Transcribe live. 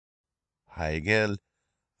Hi again.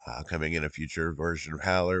 Coming in a future version of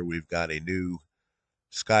Howler, we've got a new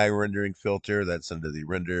sky rendering filter that's under the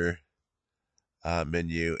render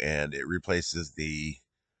menu, and it replaces the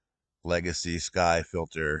legacy sky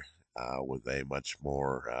filter with a much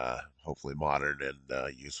more, hopefully, modern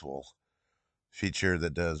and useful feature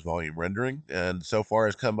that does volume rendering. And so far,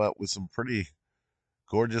 has come up with some pretty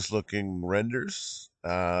gorgeous looking renders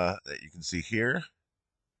that you can see here.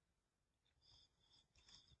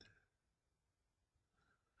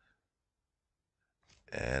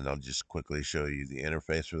 And I'll just quickly show you the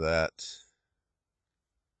interface for that.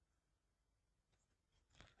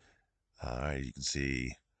 You can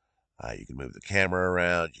see you can move the camera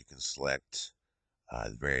around. You can select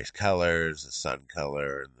the various colors, the sun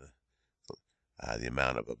color, and the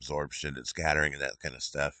amount of absorption and scattering and that kind of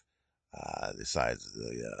stuff. The size of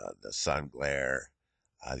the sun glare,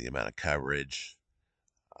 the amount of coverage,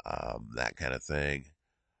 that kind of thing.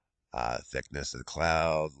 Thickness of the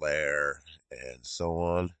cloud layer, and so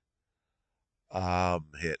on.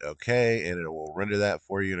 Hit OK, and it will render that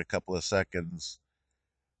for you in a couple of seconds.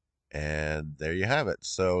 And there you have it.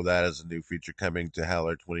 So that is a new feature coming to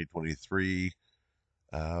Howler 2023.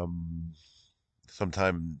 Um,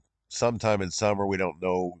 sometime in summer. We don't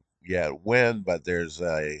know yet when, but there's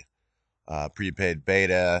a prepaid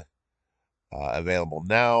beta available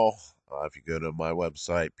now. If you go to my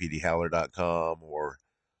website, pdhowler.com, or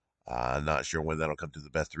not sure when that'll come to the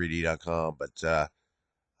best3d.com, but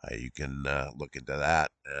you can look into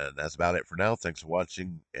that. And that's about it for now. Thanks for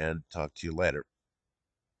watching, and talk to you later.